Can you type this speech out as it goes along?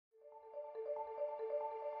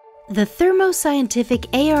The Thermo Scientific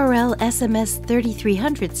ARL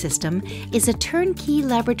SMS-3300 system is a turnkey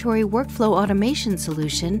laboratory workflow automation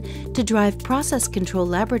solution to drive process control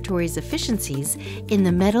laboratories' efficiencies in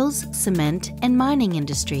the metals, cement, and mining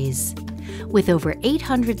industries. With over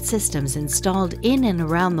 800 systems installed in and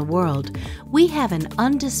around the world, we have an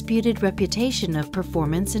undisputed reputation of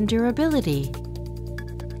performance and durability.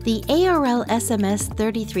 The ARL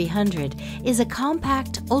SMS-3300 is a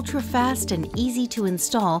compact, ultra-fast, and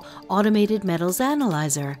easy-to-install automated metals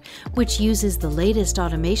analyzer, which uses the latest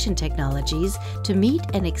automation technologies to meet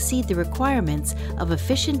and exceed the requirements of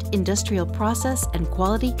efficient industrial process and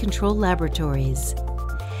quality control laboratories.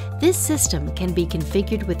 This system can be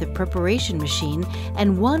configured with a preparation machine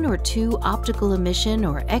and 1 or 2 optical emission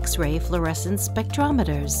or X-ray fluorescence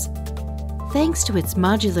spectrometers. Thanks to its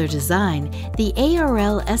modular design, the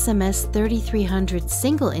ARL SMS-3300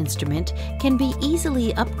 single instrument can be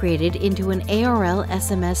easily upgraded into an ARL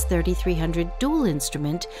SMS-3300 dual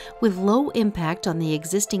instrument with low impact on the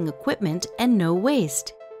existing equipment and no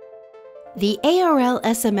waste. The ARL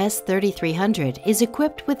SMS-3300 is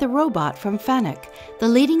equipped with a robot from Fanuc, the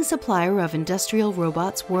leading supplier of industrial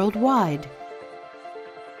robots worldwide.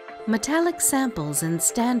 Metallic samples and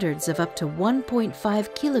standards of up to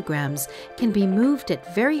 1.5 kilograms can be moved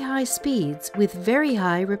at very high speeds with very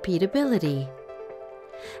high repeatability.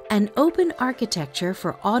 An open architecture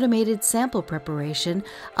for automated sample preparation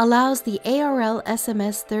allows the ARL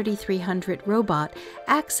SMS-3300 robot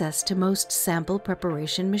access to most sample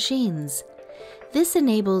preparation machines. This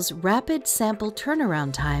enables rapid sample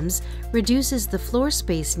turnaround times, reduces the floor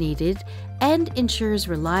space needed, and ensures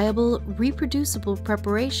reliable, reproducible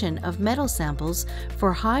preparation of metal samples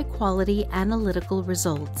for high-quality analytical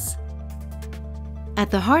results.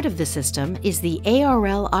 At the heart of the system is the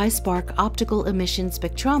ARL iSpark optical emission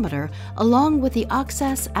spectrometer along with the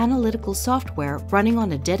OES analytical software running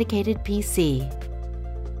on a dedicated PC.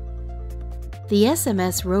 The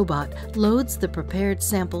SMS robot loads the prepared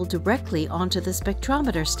sample directly onto the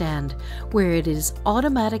spectrometer stand, where it is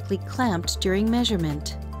automatically clamped during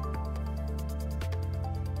measurement.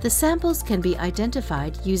 The samples can be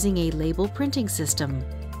identified using a label printing system.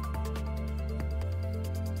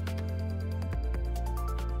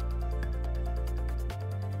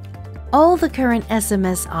 All the current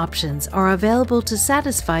SMS options are available to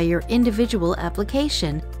satisfy your individual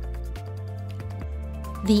application.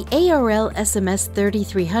 The ARL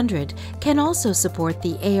SMS-3300 can also support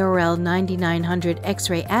the ARL 9900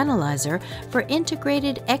 X-ray analyzer for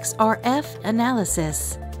integrated XRF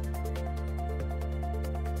analysis.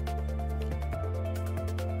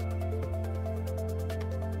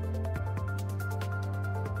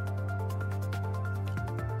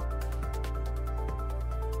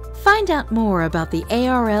 Find out more about the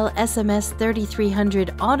ARL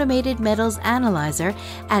SMS-3300 Automated Metals Analyzer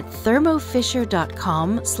at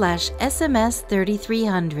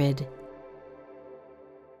thermofisher.com/SMS-3300.